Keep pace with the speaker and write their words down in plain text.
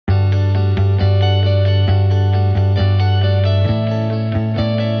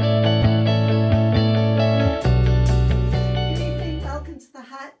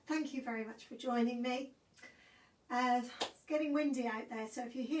It's getting windy out there, so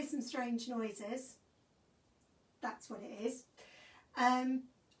if you hear some strange noises, that's what it is.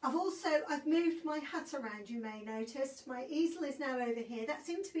 I've moved my hut around, you may notice. My easel is now over here. That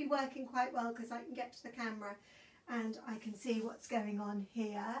seemed to be working quite well because I can get to the camera and I can see what's going on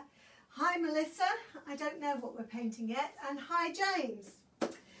here. Hi Melissa, I don't know what we're painting yet, and hi James.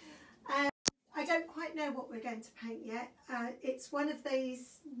 I don't quite know what we're going to paint yet. It's one of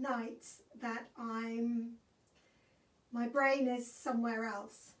these nights that my brain is somewhere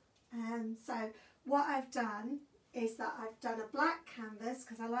else. So what I've done is that I've done a black canvas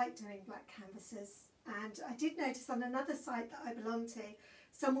because I like doing black canvases, and I did notice on another site that I belong to,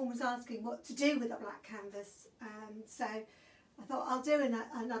 someone was asking what to do with a black canvas, so I thought I'll do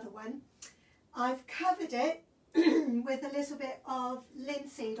another one. I've covered it with a little bit of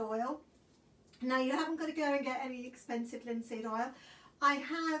linseed oil. Now you haven't got to go and get any expensive linseed oil. I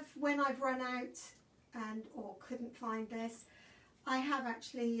have, when I've run out or couldn't find this, I have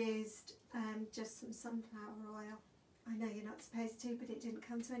actually used just some sunflower oil. I know you're not supposed to, but it didn't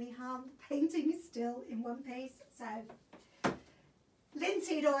come to any harm. The painting is still in one piece, so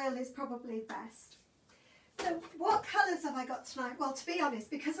linseed oil is probably best. So what colours have I got tonight? Well, to be honest,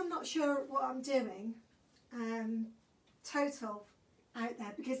 because I'm not sure what I'm doing total out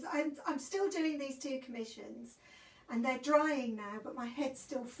there, because I'm still doing these two commissions and they're drying now, but my head's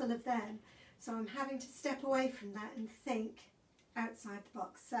still full of them, so I'm having to step away from that and think outside the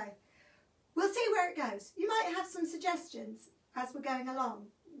box. So we'll see where it goes. You might have some suggestions as we're going along.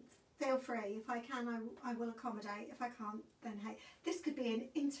 Feel free. If I can, I will accommodate. If I can't, then hey, this could be an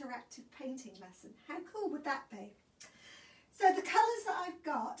interactive painting lesson. How cool would that be? So the colours that I've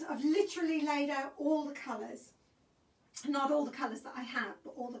got, I've literally laid out all the colours. Not all the colours that I have,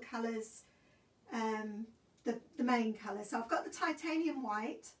 but all the colours, the main colours. So I've got the titanium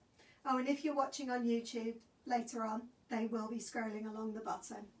white. Oh, and if you're watching on YouTube later on, they will be scrolling along the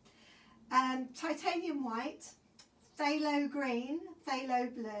bottom. Titanium white, phthalo green, phthalo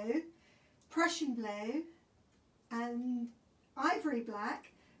blue, Prussian blue, ivory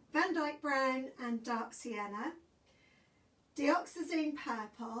black, Van Dyke brown and dark sienna, dioxazine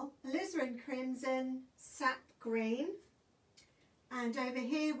purple, alizarin crimson, sap green, and over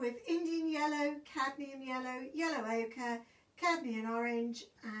here with Indian yellow, cadmium yellow, yellow ochre, cadmium orange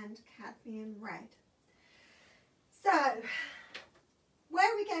and cadmium red. So where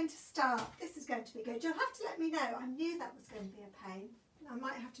are we going to start? This is going to be good. You'll have to let me know. I knew that was going to be a pain. I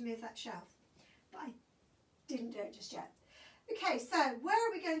might have to move that shelf, but I didn't do it just yet. Okay, so where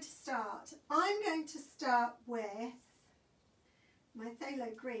are we going to start? I'm going to start with, my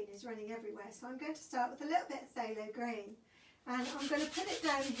phthalo green is running everywhere, so I'm going to start with a little bit of phthalo green, and I'm going to put it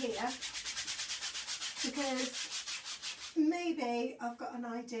down here because maybe I've got an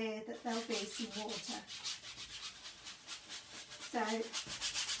idea that there'll be some water. So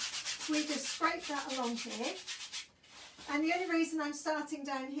we just scrape that along here, and the only reason I'm starting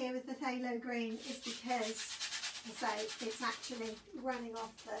down here with the phthalo green is because, as I say, it's actually running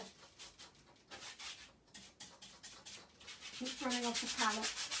off the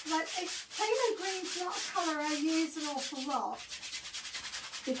palette. But phthalo green's not a colour I use an awful lot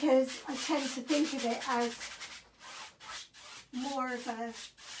because I tend to think of it as more of a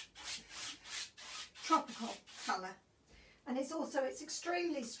tropical colour. And it's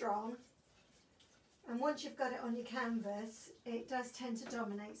extremely strong, and once you've got it on your canvas it does tend to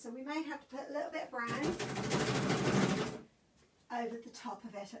dominate, so we may have to put a little bit of brown over the top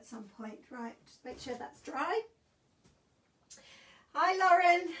of it at some point. Right, just make sure that's dry. Hi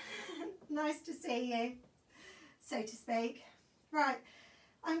Lauren, nice to see you, so to speak. Right,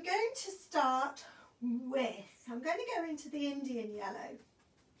 I'm going to start with, I'm going to go into the Indian yellow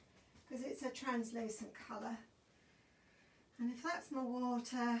because it's a translucent colour. And if that's my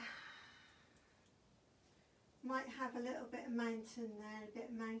water, might have a little bit of mountain there, a bit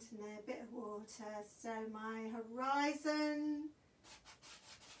of mountain there, a bit of water. So my horizon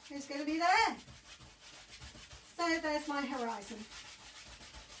is going to be there. So there's my horizon.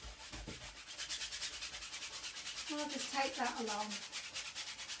 I'll just take that along.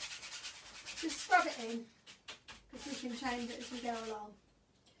 Just scrub it in, because we can change it as we go along.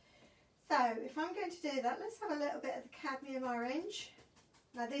 So if I'm going to do that, let's have a little bit of the cadmium orange.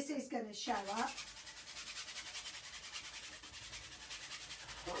 Now this is going to show up.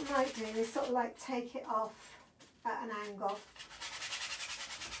 What I might do is sort of like take it off at an angle.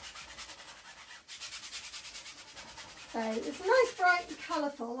 So it's nice, bright and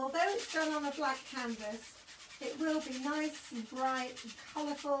colourful. Although it's done on a black canvas, it will be nice and bright and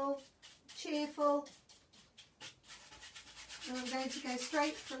colourful, cheerful. And I'm going to go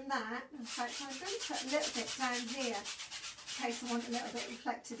straight from that. In fact, I'm going to put a little bit down here in case I want a little bit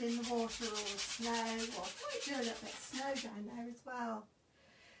reflected in the water or the snow, or I might do a little bit of snow down there as well.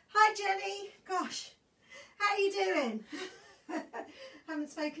 Hi Jenny, gosh, how are you doing? Haven't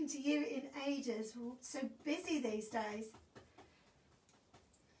spoken to you in ages. We're all so busy these days.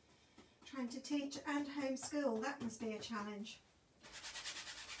 Trying to teach and homeschool, that must be a challenge.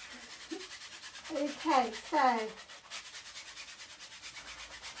 Okay, so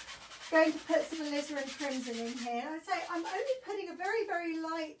going to put some alizarin crimson in here. I say I'm only putting a very, very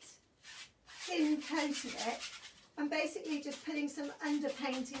light thin coat of it. I'm basically just putting some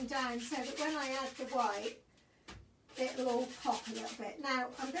underpainting down so that when I add the white, it'll all pop a little bit. Now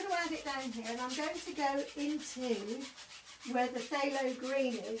I'm going to add it down here, and I'm going to go into where the phthalo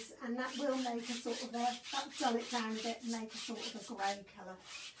green is, and that will make a sort of a, that'll dull it down a bit and make a sort of a grey colour.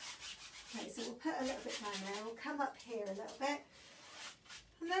 Okay, so we'll put a little bit down there. We'll come up here a little bit.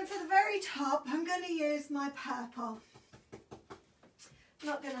 And then for the very top, I'm going to use my purple. I'm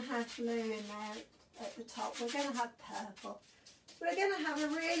not going to have blue in there at the top. We're going to have purple. We're going to have a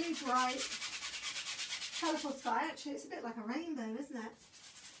really bright, colourful sky. Actually, it's a bit like a rainbow, isn't it?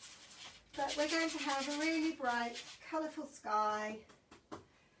 But we're going to have a really bright, colourful sky.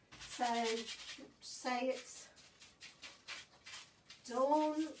 So, say it's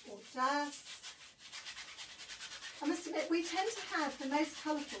dawn or dusk. I must admit, we tend to have the most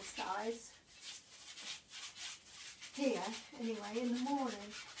colourful skies here, anyway, in the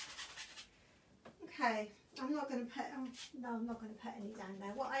morning. Okay, I'm not going to put, no, I'm not going to put any down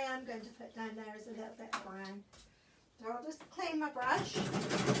there. What I am going to put down there is a little bit of brown. So I'll just clean my brush.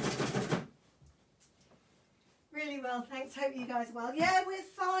 Really well, thanks. Hope you guys are well. Yeah, we're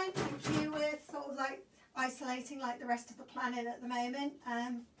fine, thank you. We're sort of like isolating like the rest of the planet at the moment.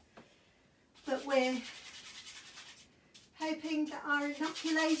 But we're hoping that our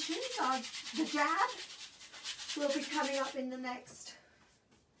inoculations, the jab, will be coming up in the next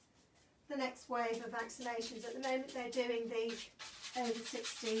wave of vaccinations. At the moment they're doing the over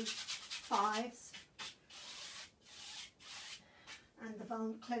 65s and the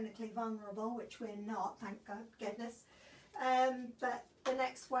clinically vulnerable, which we're not, thank goodness. But the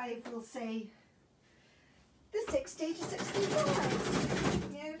next wave will see the 60 to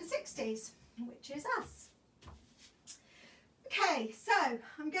 65s, the over 60s, which is us. Okay, so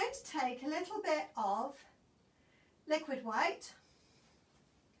I'm going to take a little bit of liquid white,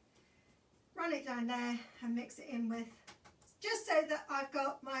 run it down there and mix it in with, just so that I've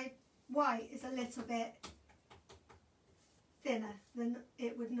got my white is a little bit thinner than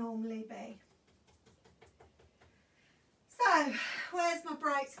it would normally be. So, where's my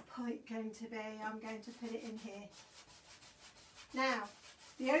bright point going to be? I'm going to put it in here. Now,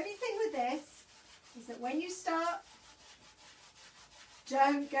 the only thing with this is that when you start,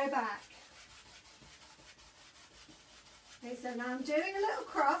 don't go back. Okay, so now I'm doing a little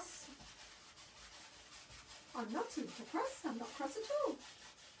cross. I'm not a little cross, I'm not cross at all.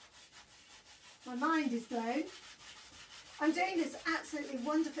 My mind is blown. I'm doing this absolutely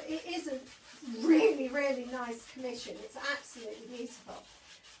wonderful. It is a really, really nice commission. It's absolutely beautiful.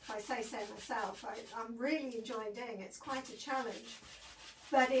 If I say so myself, I'm really enjoying doing it. It's quite a challenge.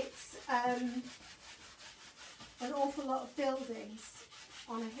 But it's an awful lot of buildings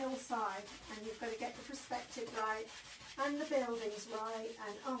on a hillside, and you've got to get the perspective right and the buildings right,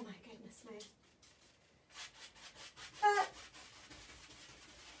 and oh my goodness me. But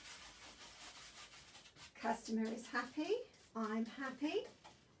customer is happy, I'm happy,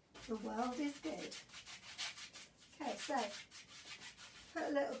 the world is good. Okay, so put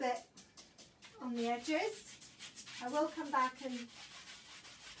a little bit on the edges. I will come back, and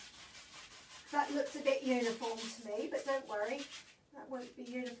that looks a bit uniform to me, but don't worry, that won't be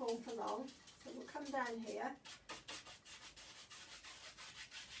uniform for long. So we'll come down here.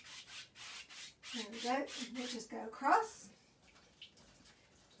 There we go, and we'll just go across.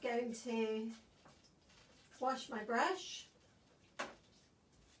 Going to wash my brush.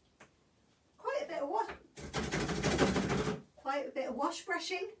 Quite a bit of wash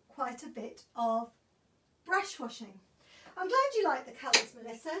brushing, quite a bit of brush washing. I'm glad you like the colours,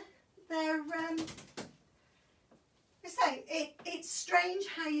 Melissa. They're I say it's strange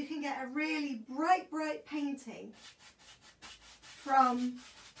how you can get a really bright painting from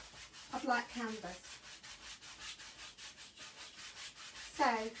a black canvas.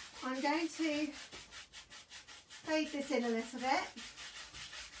 So I'm going to fade this in a little bit,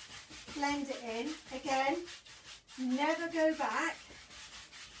 blend it in. Again, never go back,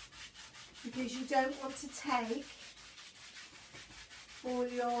 because you don't want to take all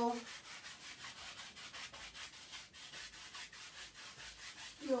your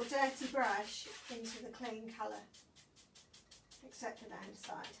your dirty brush into the clean colour, except for down the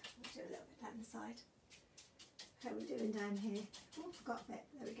side. I'll do a little bit down the side. How are we doing down here? Oh, I forgot a bit.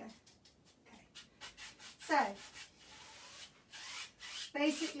 There we go. Okay. So,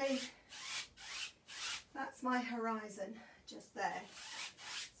 basically, that's my horizon just there.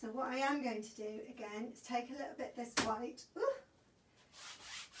 So what I am going to do again is take a little bit this white,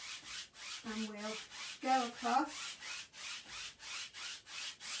 and we'll go across,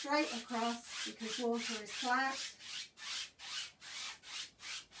 straight across, because water is flat.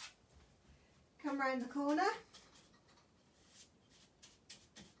 Come round the corner.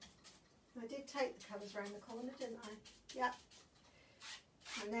 I did take the colours round the corner, didn't I? Yep.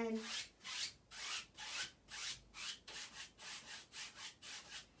 And then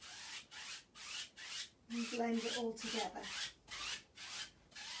and blend it all together.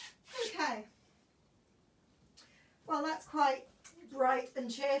 Okay. Well, that's quite bright and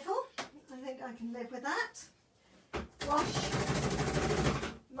cheerful. I think I can live with that. Wash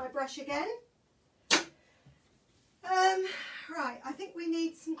my brush again. Right, I think we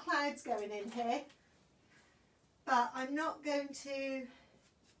need some clouds going in here, but I'm not going to.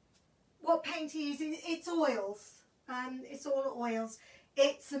 What paint are you using? It's oils. It's all oils.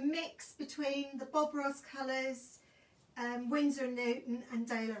 It's a mix between the Bob Ross colours, Winsor & Newton and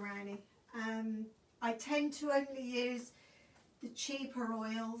Daler-Rowney. I tend to only use the cheaper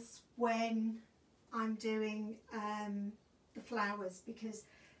oils when I'm doing the flowers, because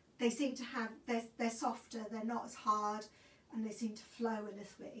they seem to have, they're softer, they're not as hard, and they seem to flow a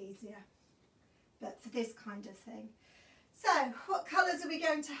little bit easier. But for this kind of thing. So, what colours are we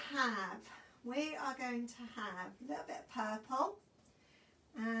going to have? We are going to have a little bit of purple,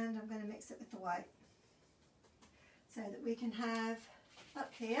 and I'm going to mix it with the white, so that we can have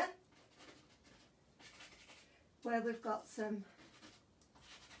up here, where we've got some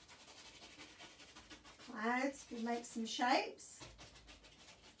clouds, we'll make some shapes.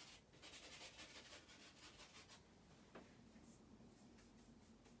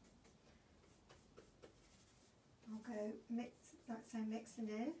 I'll go mix, like so, mixing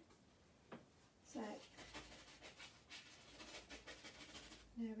in. So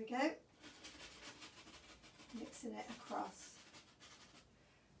there we go. Mixing it across.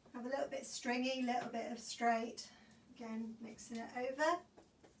 Have a little bit stringy, little bit of straight. Again, mixing it over.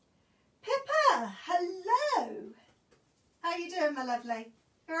 Pippa, hello. How you doing, my lovely?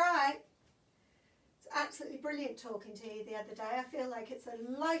 All right. It's absolutely brilliant talking to you the other day. I feel like it's a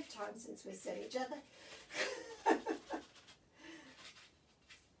lifetime since we've seen each other.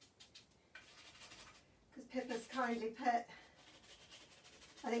 Because Pippa's kindly put,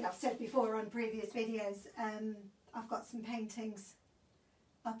 I think I've said before on previous videos, I've got some paintings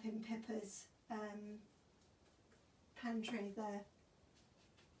up in Pippa's pantry there.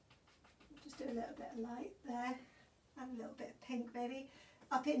 Just do a little bit of light there, and a little bit of pink maybe.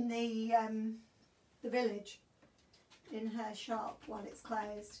 Up in the village, in her shop while it's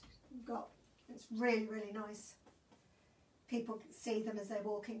closed. We've got, it's really, really nice. People see them as they're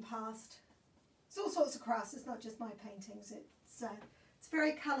walking past. It's all sorts of crafts, it's not just my paintings. It's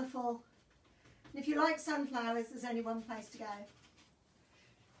very colourful. And if you like sunflowers, there's only one place to go.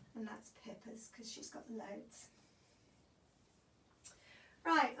 And that's Pippa's, because she's got loads.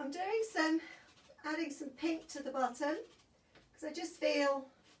 Right, I'm doing adding some pink to the bottom, because I just feel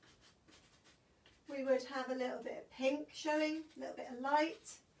we would have a little bit of pink showing, a little bit of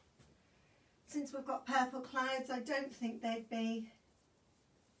light. Since we've got purple clouds, I don't think they'd be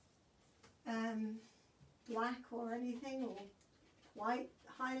black or anything, or white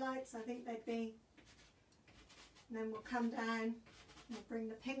highlights. I think they'd be, and then we'll come down, we'll bring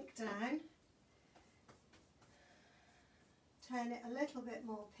the pink down, turn it a little bit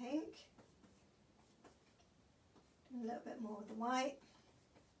more pink, a little bit more of the white,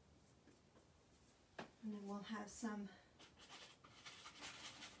 and then we'll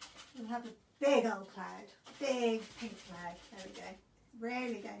have a big old cloud, big pink cloud. There we go. It's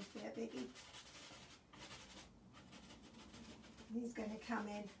really going to be a biggie. He's going to come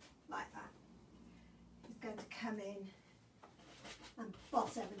in like that. He's going to come in and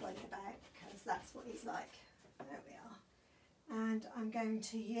boss everybody about, because that's what he's like. There we are. And I'm going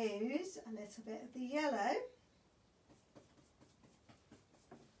to use a little bit of the yellow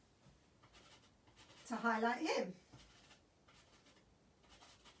to highlight him.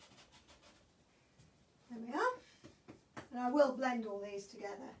 There we are. And I will blend all these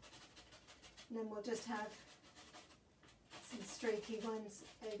together. And then we'll just have some streaky ones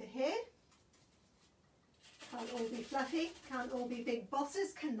over here. Can't all be fluffy, can't all be big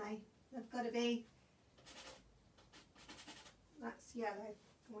bosses, can they? They've got to be, that's yellow,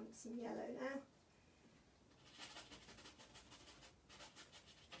 I want some yellow now.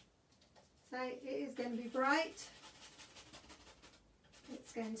 So it is going to be bright.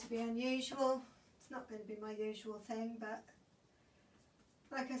 It's going to be unusual. It's not going to be my usual thing, but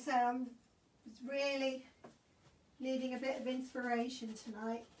like I said, I'm really needing a bit of inspiration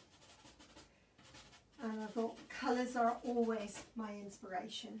tonight. And I thought colours are always my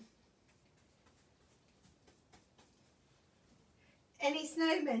inspiration. Any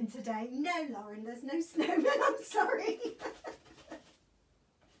snowmen today? No, Lauren, there's no snowmen, I'm sorry.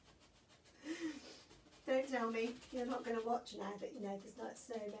 Don't tell me you're not going to watch now that you know there's not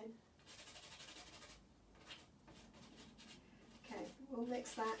snowmen. Okay, we'll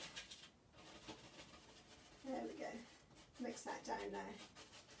mix that. There we go. Mix that down there.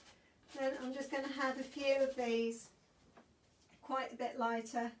 Then I'm just going to have a few of these, quite a bit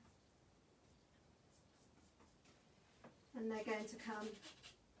lighter. And they're going to come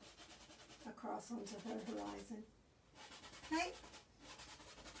across onto her horizon. Okay.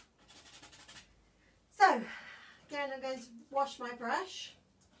 So, again, I'm going to wash my brush.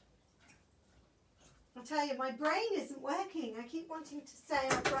 I'll tell you, my brain isn't working. I keep wanting to say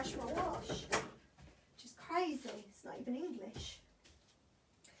I brush my wash, which is crazy. It's not even English.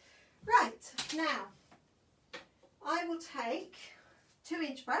 Right, now, I will take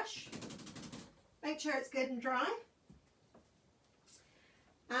 2-inch brush. Make sure it's good and dry.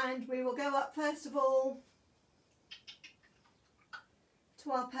 And we will go up first of all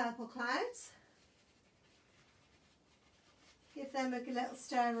to our purple clouds. Give them a little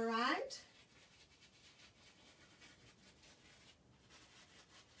stir around.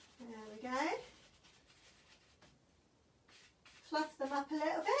 There we go. Fluff them up a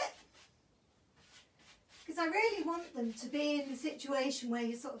little bit. Because I really want them to be in the situation where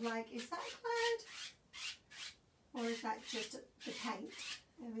you're sort of like, is that a cloud? Or is that just the paint?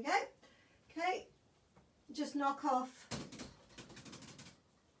 There we go. Okay, just knock off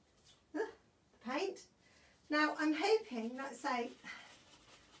the paint. Now I'm hoping, let's say,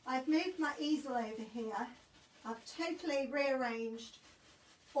 I've moved my easel over here. I've totally rearranged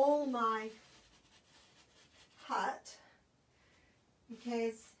all my hut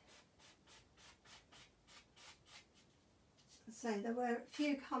because, so there were a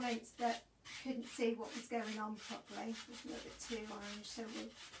few comments that couldn't see what was going on properly. It was a little bit too orange, so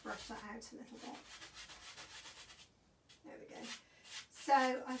we'll brush that out a little bit. There we go. So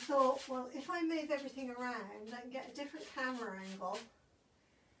I thought, well, if I move everything around, I can get a different camera angle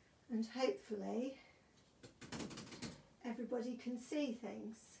and hopefully everybody can see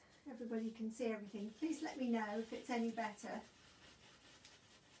things. Everybody can see everything. Please let me know if it's any better.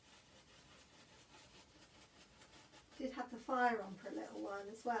 Did have the fire on for a little while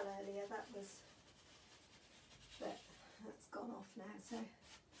as well earlier. That was, but that's gone off now, so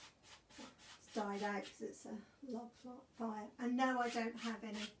it's died out because it's a log fire. And no, I don't have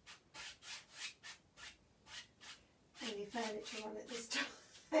any furniture on it this time.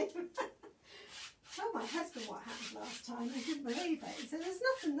 Tell my husband what happened last time. I couldn't believe it. He said there's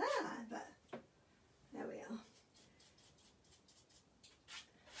nothing there, but there we are.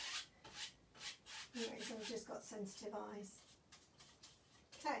 Anyway, so I've just got sensitive eyes.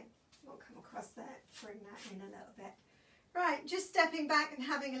 Okay, we'll come across there, bring that in a little bit. Right, just stepping back and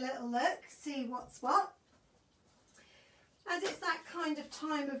having a little look, see what's what. As it's that kind of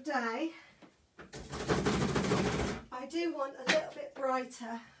time of day, I do want a little bit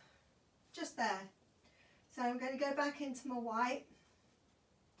brighter, just there. So I'm going to go back into my white,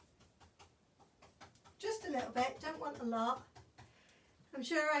 just a little bit, don't want a lot. I'm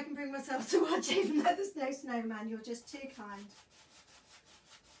sure I can bring myself to watch even though there's no snowman, you're just too kind.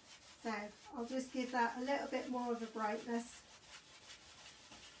 So I'll just give that a little bit more of a brightness.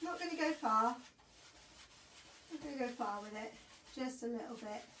 Not going to go far. Not going to go far with it. Just a little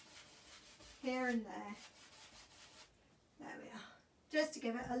bit here and there. There we are. Just to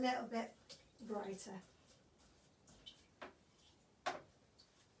give it a little bit brighter.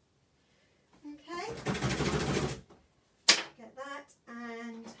 Okay. Get that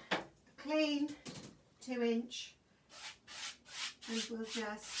and a clean 2-inch, and we'll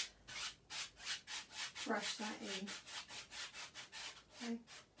just brush that in. Okay,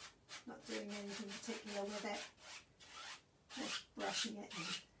 not doing anything particular with it, just brushing it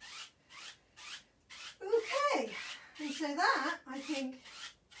in. Okay, and so that I think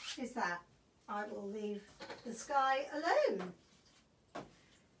is that. I will leave the sky alone.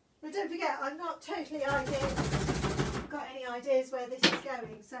 But don't forget, I'm not totally got any ideas where this is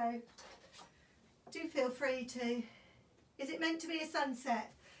going, so do feel free to. Is it meant to be a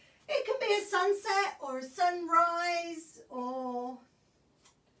sunset? It can be a sunset or a sunrise or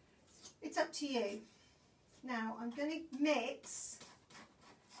it's up to you. Now I'm going to mix.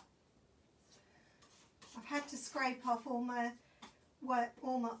 I've had to scrape off all my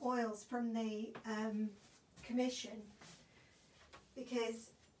oils from the commission because,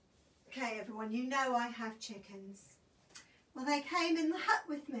 okay everyone, you know I have chickens. Well, they came in the hut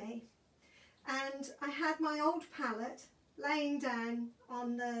with me and I had my old pallet laying down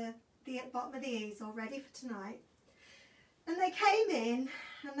on the bottom of the easel ready for tonight, and they came in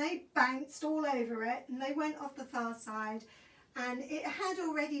and they bounced all over it and they went off the far side, and it had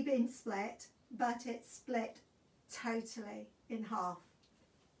already been split, but it split totally in half.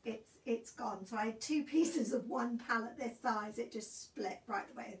 It's gone. So I had two pieces of one pallet this size. It just split right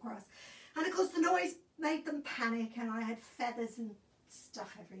the way across, and of course the noise made them panic and I had feathers and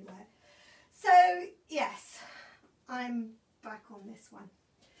stuff everywhere. So yes, I'm back on this one.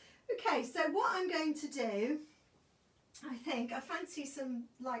 Okay, so what I'm going to do, I fancy some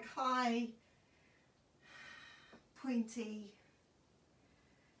like high pointy,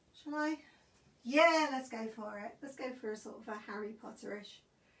 shall I? Yeah, let's go for it. Let's go for a sort of a Harry Potterish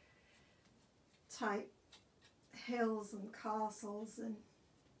type hills and castles and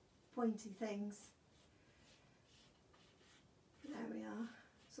pointy things. There we are,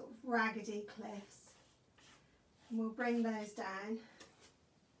 sort of raggedy cliffs, and we'll bring those down.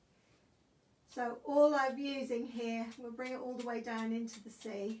 So all I'm using here, we'll bring it all the way down into the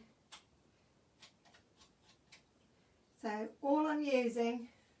sea. So all I'm using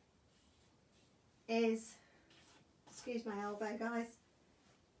is, excuse my elbow guys,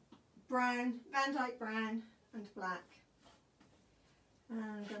 brown, Van Dyke brown and black. And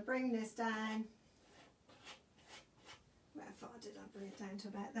I'm going to bring this down. Where far did I bring it down to?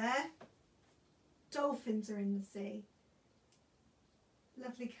 About there. Dolphins are in the sea.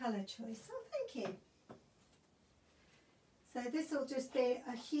 Lovely colour choice. Oh, thank you. So this will just be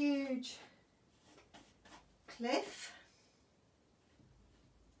a huge cliff.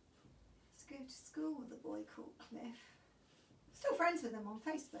 Let's go to school with a boy called Cliff. Still friends with him on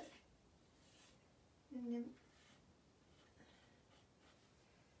Facebook. And,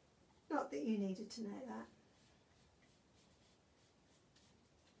 not that you needed to know that.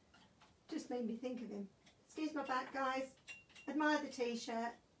 Just made me think of him. Excuse my back, guys. Admire the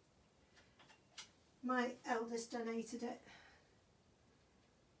t-shirt. My eldest donated it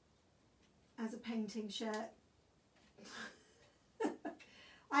as a painting shirt.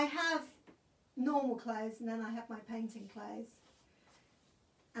 I have normal clothes and then I have my painting clothes.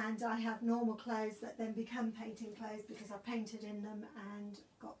 And I have normal clothes that then become painting clothes because I painted in them and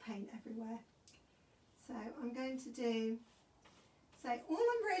got paint everywhere. So I'm going to do, so all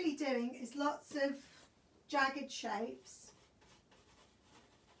I'm really doing is lots of jagged shapes.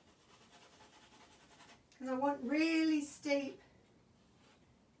 Because I want really steep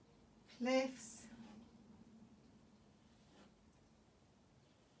cliffs.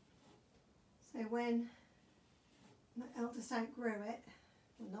 So when my eldest outgrew it,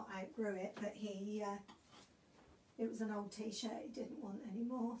 well, not outgrew it, but it was an old t-shirt he didn't want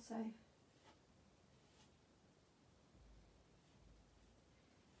anymore, so.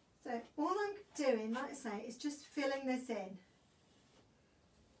 So all I'm doing, like I say, is just filling this in.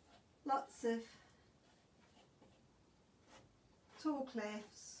 Lots of tall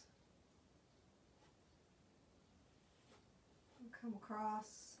cliffs. I'll come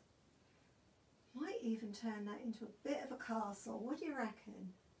across. Might even turn that into a bit of a castle. What do you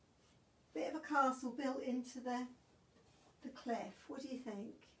reckon? Bit of a castle built into the cliff. What do you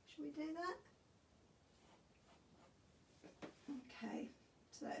think? Should we do that? Okay,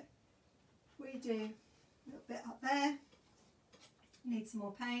 so we do a little bit up there. Need some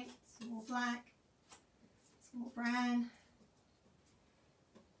more paint, some more black, some more brown.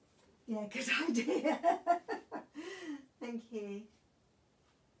 Yeah, good idea. Thank you.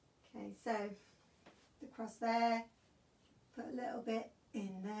 Okay, so across there, put a little bit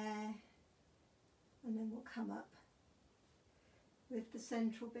in there, and then we'll come up with the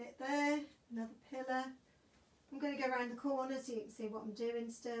central bit there, another pillar. I'm going to go around the corner so you can see what I'm doing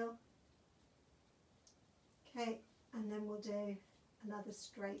still. Okay, and then we'll do another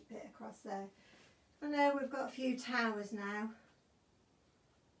straight bit across there. I know we've got a few towers now.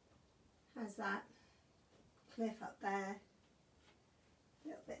 How's that? Cliff up there. A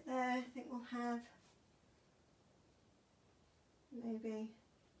little bit there, I think we'll have. Maybe.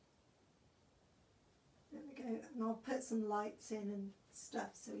 There we go. And I'll put some lights in and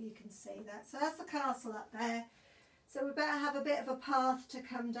stuff so you can see that. So that's the castle up there. So we better have a bit of a path to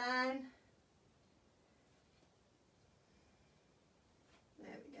come down.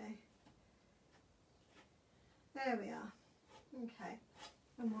 There we go. There we are. Okay.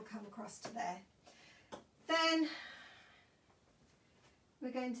 and we'll come across to there. Then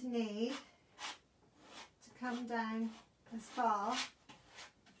we're going to need to come down as far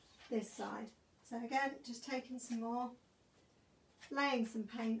this side. So again, just taking some more, laying some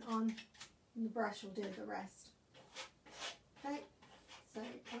paint on, and the brush will do the rest. Okay, so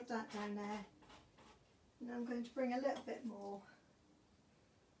put that down there. And I'm going to bring a little bit more.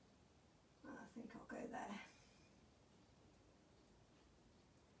 I think I'll go there.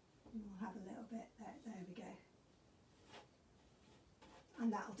 And we'll have a little bit there. There we go.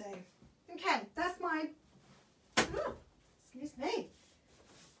 And that'll do. Okay, that's my, excuse me,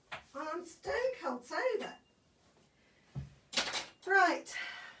 I'm stone cold sober. Right,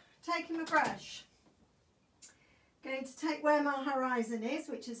 taking my brush. Going to take where my horizon is,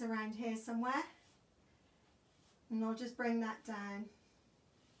 which is around here somewhere. And I'll just bring that down.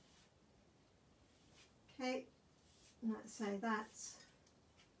 Okay, let's say that's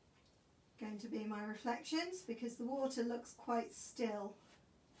going to be my reflections because the water looks quite still.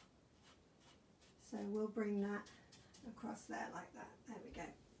 So we'll bring that across there like that. There we go.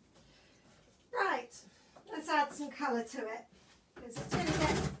 Right, let's add some colour to it because it's going to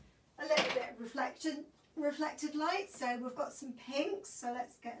get a little bit of reflected light. So we've got some pinks, so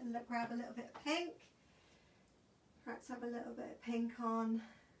let's grab a little bit of pink. Perhaps have a little bit of pink on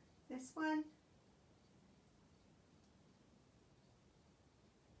this one.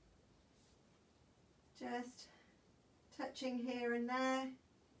 Just touching here and there.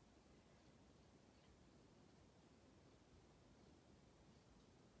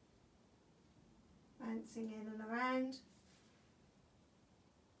 Bouncing in and around.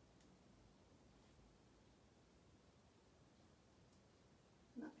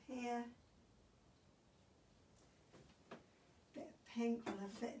 And up here. Bit of pink, we'll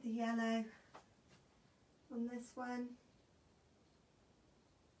have a bit of the yellow on this one.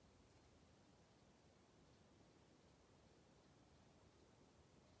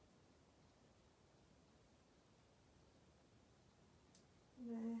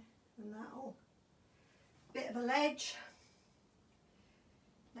 There, and that'll bit of a ledge,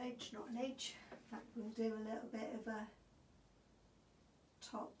 not an edge. In fact, we'll do a little bit of a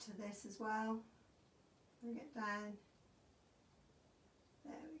top to this as well. Bring it down.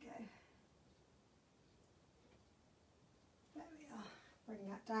 There we go. There we are. Bring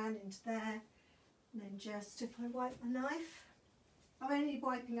that down into there, and then just if I wipe my knife, I'm only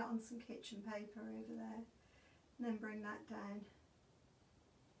wiping it on some kitchen paper over there, and then bring that down.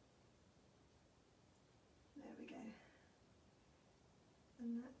 There we go.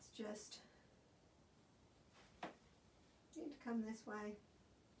 And that's just need to come this way.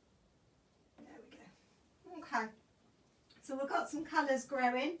 There we go. Okay. So we've got some colours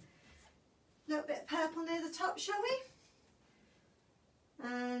growing. A little bit of purple near the top, shall we?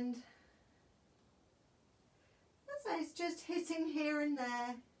 And as I say, it's just hitting here and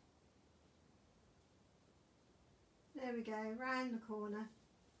there. There we go, round the corner.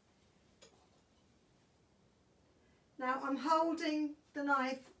 Now I'm holding the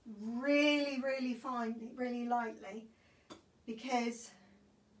knife really, really finely, really lightly, because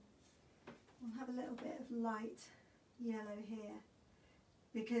we'll have a little bit of light yellow here,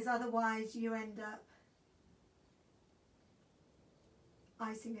 because otherwise you end up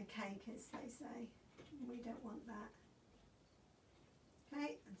icing a cake, as they say. We don't want that.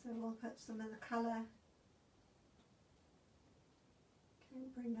 Okay, and so we'll put some of the colour. Okay,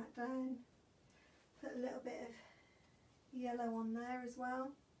 bring that down. Put a little bit of yellow on there as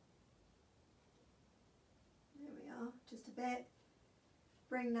well. There we are, just a bit.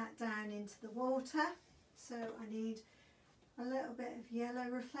 Bring that down into the water. So I need a little bit of yellow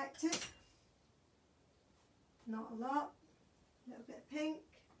reflected. Not a lot. A little bit of pink.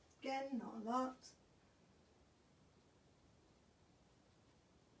 Again, not a lot.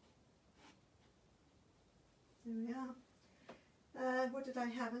 There we are. What did I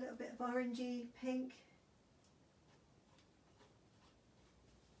have? A little bit of orangey pink.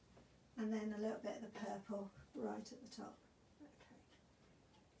 And then a little bit of the purple right at the top. Okay.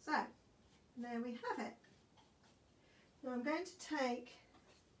 So, there we have it. Now I'm going to take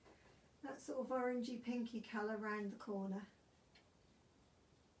that sort of orangey pinky colour round the corner,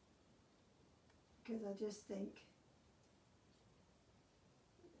 because I just think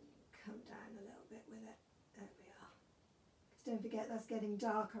come down a little bit with it. There we are. Because don't forget that's getting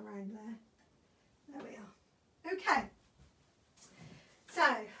dark around there. There we are. Okay. So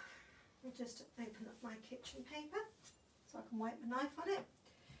I'll just open up my kitchen paper so I can wipe my knife on it.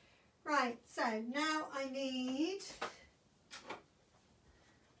 Right, so now I need,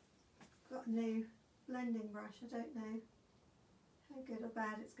 got a new blending brush, I don't know how good or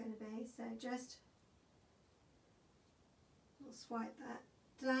bad it's going to be. So just we'll swipe that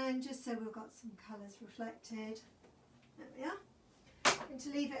down just so we've got some colours reflected. There we are. I'm going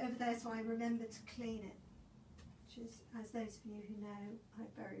to leave it over there so I remember to clean it, which is, as those of you who know, I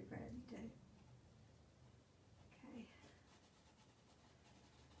very rarely do. Okay,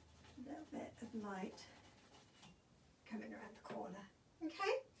 a little bit of light coming around the corner.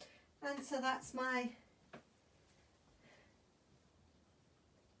 Okay, and so that's my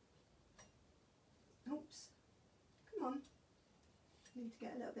oops, come on, need to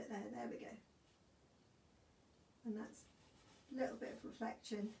get a little bit there, there we go. And that's a little bit of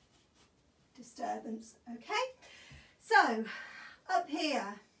reflection, disturbance. Okay, so up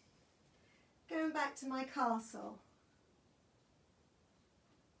here, going back to my castle.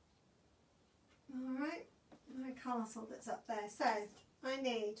 All right, my castle that's up there. So I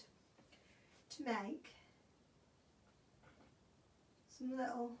need to make some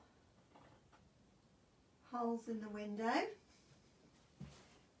little holes in the window.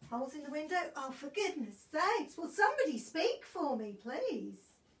 Holes in the window? Oh, for goodness sakes, will somebody speak for me, please?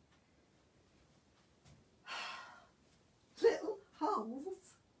 Little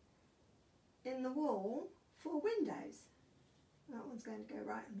holes in the wall for windows. That one's going to go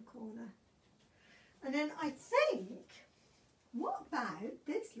right in the corner. And then I think, what about,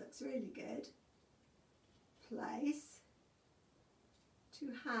 this looks really good, place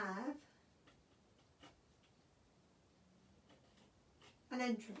to have an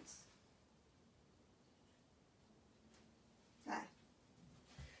entrance. There.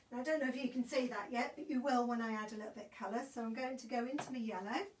 Now I don't know if you can see that yet, but you will when I add a little bit of colour. So I'm going to go into my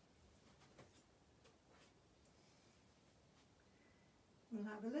yellow. We'll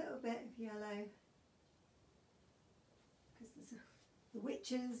have a little bit of yellow because the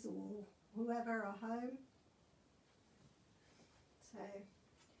witches or whoever are home. So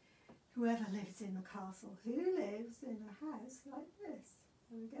whoever lives in the castle, who lives in a house like this?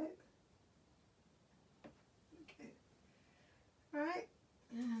 There we go. Okay. Right,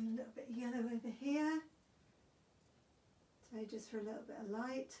 and a little bit of yellow over here. So just for a little bit of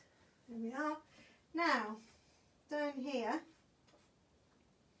light. There we are. Now, down here,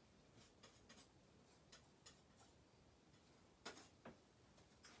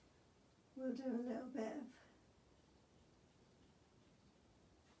 we'll do a little bit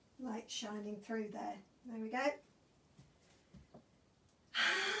of light shining through there. There we go.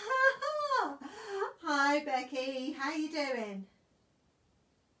 Hi Becky, how you doing?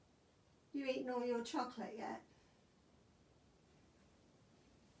 You eaten all your chocolate yet?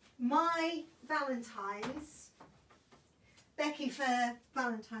 My Valentine's, Becky for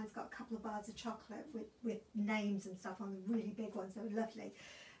Valentine's got a couple of bars of chocolate with names and stuff on, the really big ones. They were lovely.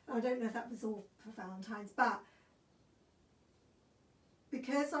 I don't know if that was all for Valentine's, but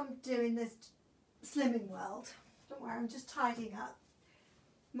because I'm doing this Slimming World, don't worry, I'm just tidying up.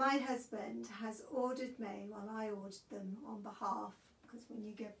 My husband has ordered me, well I ordered them on behalf, because when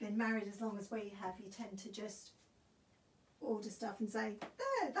you've been married as long as we have, you tend to just order stuff and say,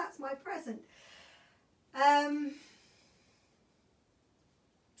 there, that's my present.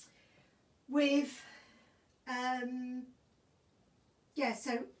 Yeah,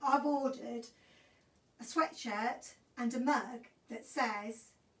 so I've ordered a sweatshirt and a mug that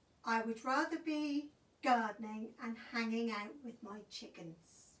says, I would rather be gardening and hanging out with my chickens.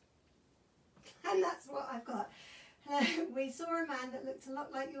 And that's what I've got. We saw a man that looked a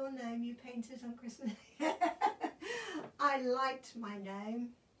lot like your gnome you painted on Christmas. I liked my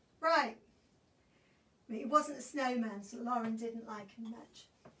gnome. Right. But it wasn't a snowman, so Lauren didn't like him much.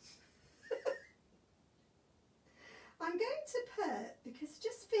 I'm going to put, because I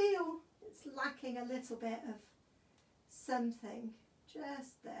just feel it's lacking a little bit of something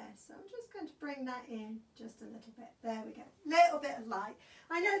just there. So I'm just going to bring that in just a little bit. There we go. Little bit of light.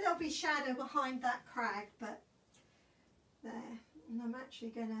 I know there'll be shadow behind that crag, but there. And I'm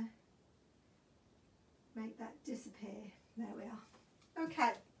actually going to make that disappear. There we are.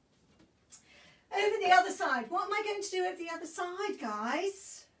 Okay. Over the other side. What am I going to do over the other side,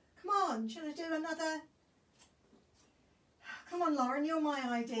 guys? Come on. Shall I do another? Come on, Lauren. You're my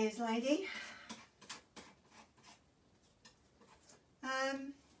ideas lady.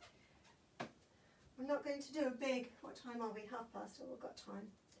 I'm not going to do a big, what time are we? 1:30, so we've got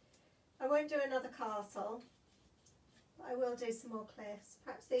time. I won't do another castle, but I will do some more cliffs.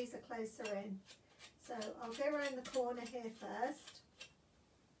 Perhaps these are closer in. So I'll go around the corner here first.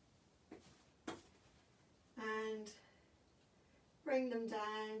 And bring them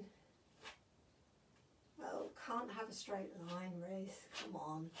down. Oh, can't have a straight line, Ruth. Come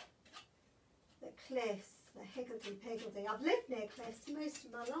on. The cliffs the higgledy-piggledy. I've lived near cliffs most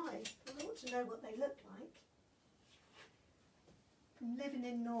of my life. I ought to know what they look like. From living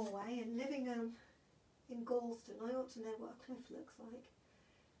in Norway and living in Galston, I ought to know what a cliff looks like.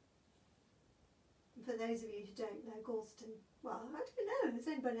 And for those of you who don't know, Galston, well, I don't know, has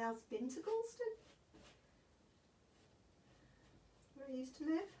anybody else been to Galston? Where I used to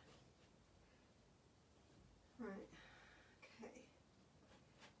live? Right, okay.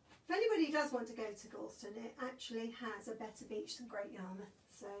 If anybody does want to go to Galston, it actually has a better beach than Great Yarmouth.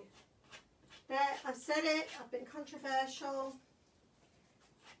 So, there, I've said it, I've been controversial,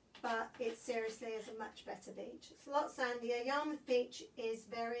 but it seriously is a much better beach. It's a lot sandier. Yarmouth Beach is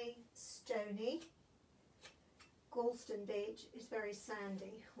very stony. Galston Beach is very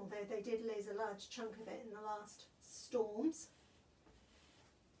sandy, although they did lose a large chunk of it in the last storms.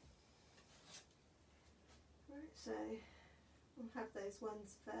 Right, so we'll have those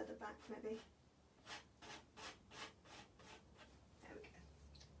ones further back maybe. There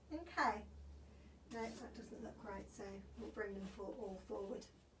we go. Okay. No, that doesn't look right, so we'll bring them all forward.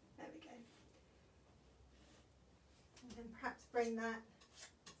 There we go. And then perhaps bring that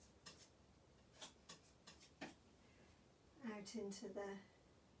out into the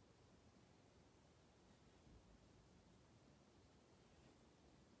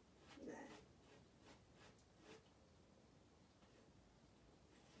there.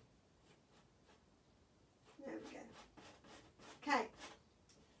 There we go. Okay.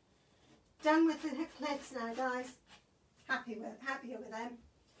 Done with the cliffs now, guys. Happier with them.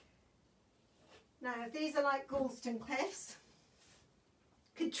 Now, if these are like Galston cliffs,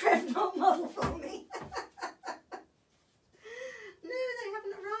 could Trev not model for me? No, they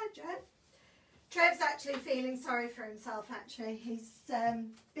haven't arrived yet. Trev's actually feeling sorry for himself, actually. He's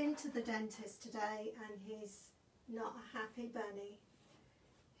been to the dentist today and he's not a happy bunny.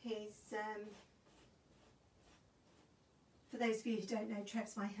 He's, for those of you who don't know,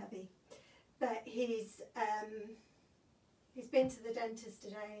 Trev's my hubby. But he's been to the dentist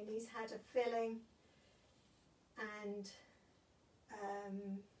today and he's had a filling and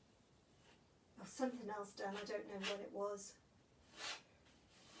something else done. I don't know what it was.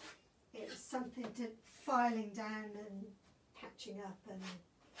 It was something to filing down and patching up and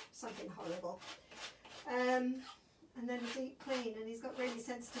something horrible. And then a deep clean, and he's got really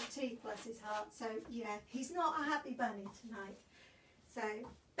sensitive teeth, bless his heart. So yeah, he's not a happy bunny tonight. So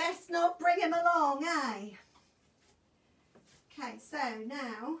best not bring him along, eh? Okay, so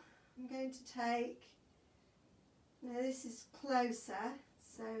now I'm going to take, now this is closer,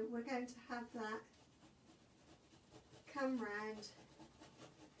 so we're going to have that come round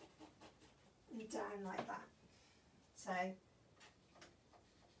and down like that.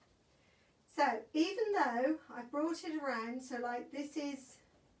 So even though I brought it around, so like this is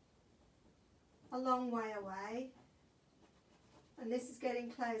a long way away and this is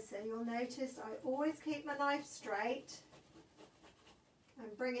getting closer, you'll notice I always keep my knife straight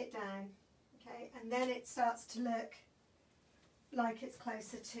and bring it down, okay, and then it starts to look like it's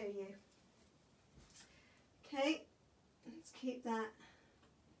closer to you. Okay, let's keep that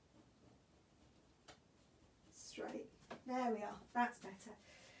straight. There we are, that's better.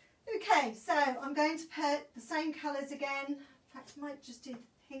 Okay, so I'm going to put the same colours again. In fact, I might just do the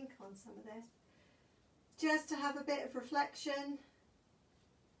pink on some of this, just to have a bit of reflection,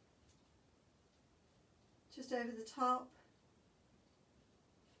 just over the top.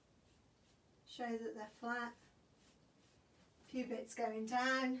 Show that they're flat. A few bits going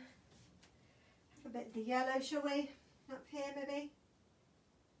down. Have a bit of the yellow, shall we? Up here maybe.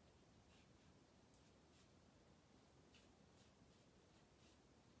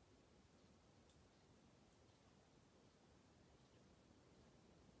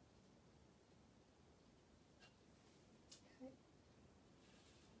 Okay.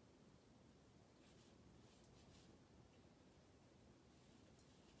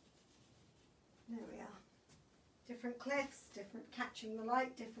 There we are. Different cliffs, different catching the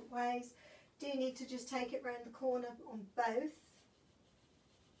light, different ways. Do you need to just take it round the corner on both?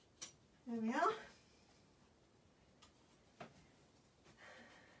 There we are.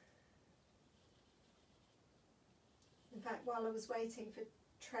 In fact, while I was waiting for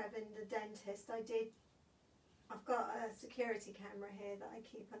Trev in the dentist, I've got a security camera here that I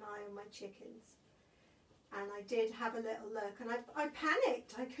keep an eye on my chickens. And I did have a little look and I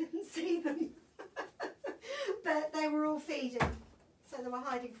panicked, I couldn't see them. But they were all feeding, so they were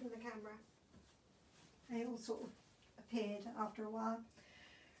hiding from the camera. They all sort of appeared after a while.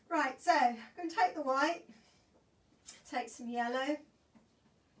 Right, so I'm going to take the white, take some yellow,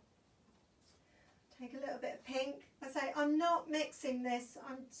 take a little bit of pink. I say I'm not mixing this,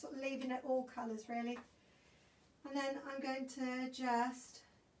 I'm sort of leaving it all colours really. And then I'm going to just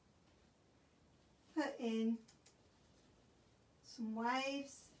put in some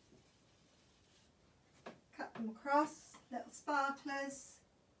waves, cut them across, little sparklers.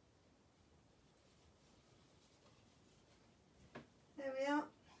 There we are.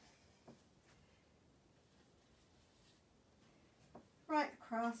 Right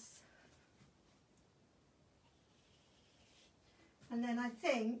across. And then I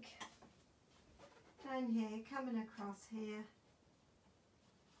think down here, coming across here,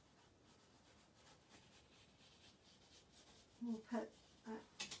 we'll put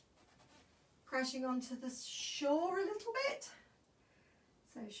crashing onto the shore a little bit.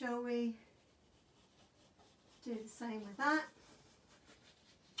 So shall we do the same with that?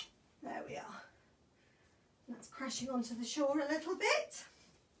 There we are. That's crashing onto the shore a little bit.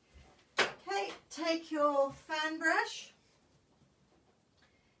 Okay, take your fan brush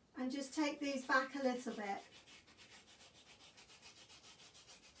and just take these back a little bit,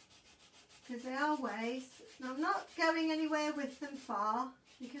 because they are waves. Now I'm not going anywhere with them far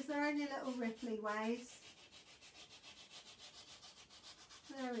because they're only little ripply waves.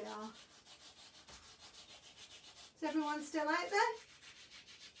 There we are. Is everyone still out there?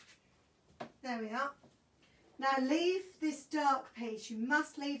 There we are. Now leave this dark piece. You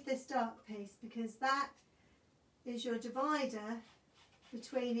must leave this dark piece because that is your divider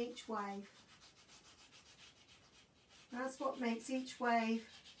between each wave. That's what makes each wave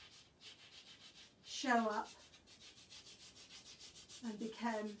show up and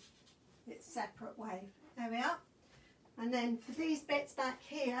become its separate wave. There we are. And then for these bits back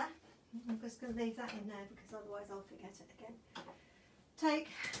here, I'm just going to leave that in there because otherwise I'll forget it again. Take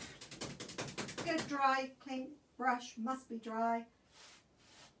a good dry, clean brush, must be dry.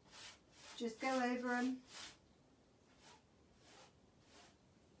 Just go over them.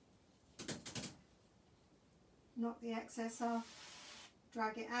 Knock the excess off,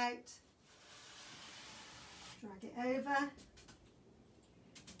 drag it out, drag it over.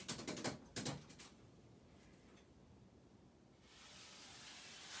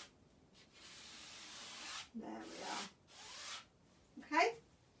 There we are. Okay,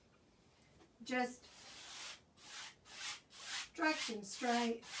 just drag them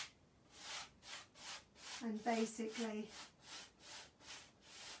straight and basically,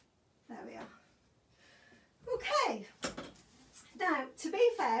 there we are. Okay, now to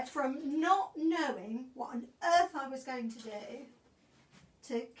be fair, from not knowing what on earth I was going to do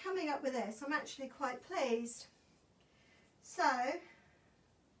to coming up with this, I'm actually quite pleased. So,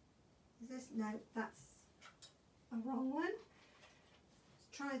 is this, no, that's a wrong one.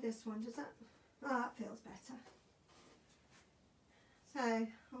 Let's try this one, does that, oh, that feels better. So,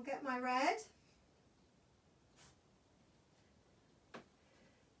 I'll get my red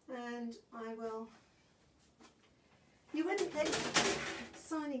and I will. You wouldn't think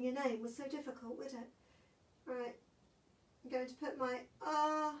signing your name was so difficult, would it? Right, I'm going to put my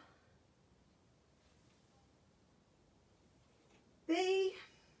R, B,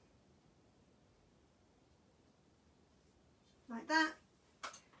 like that.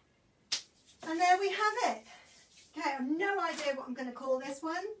 And there we have it. Okay, I have no idea what I'm going to call this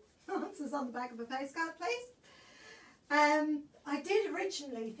one. Answers on the back of a postcard, please. I did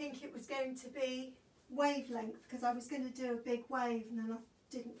originally think it was going to be wavelength because I was going to do a big wave and then I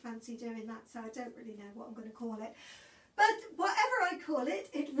didn't fancy doing that, so I don't really know what I'm going to call it. But whatever I call it,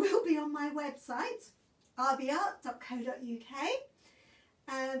 it will be on my website, rbeart.co.uk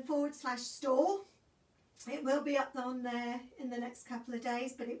 /store. It will be up on there in the next couple of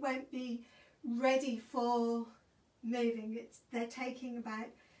days, but it won't be ready for moving. They're taking about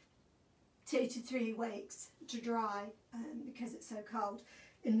 2 to 3 weeks to dry because it's so cold.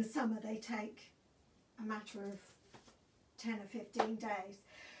 In the summer they take a matter of 10 or 15 days.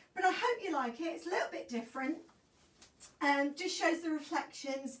 But I hope you like it. It's a little bit different. Just shows the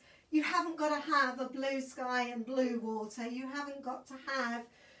reflections. You haven't got to have a blue sky and blue water. You haven't got to have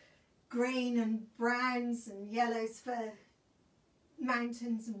green and browns and yellows for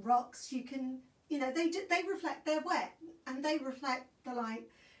mountains and rocks. You can, you know, they reflect, they're wet and they reflect the light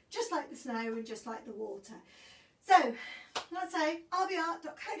just like the snow and just like the water. So let's say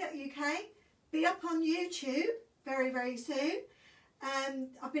rbeart.co.uk, be up on YouTube very, very soon.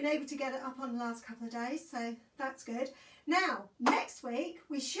 I've been able to get it up on the last couple of days, so that's good. Now, next week,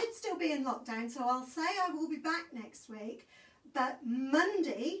 we should still be in lockdown, so I'll say I will be back next week, but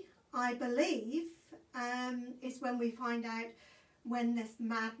Monday, I believe, is when we find out when this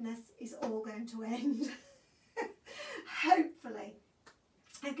madness is all going to end. Hopefully.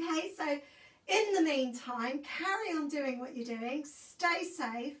 Okay, so in the meantime, carry on doing what you're doing, stay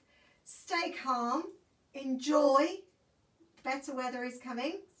safe, stay calm, enjoy. Better weather is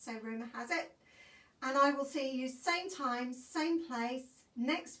coming, so rumour has it. And I will see you same time, same place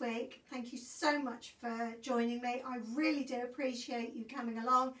next week. Thank you so much for joining me. I really do appreciate you coming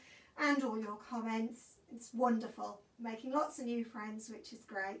along and all your comments. It's wonderful. Making lots of new friends, which is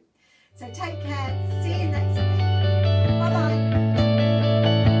great. So take care. See you next time.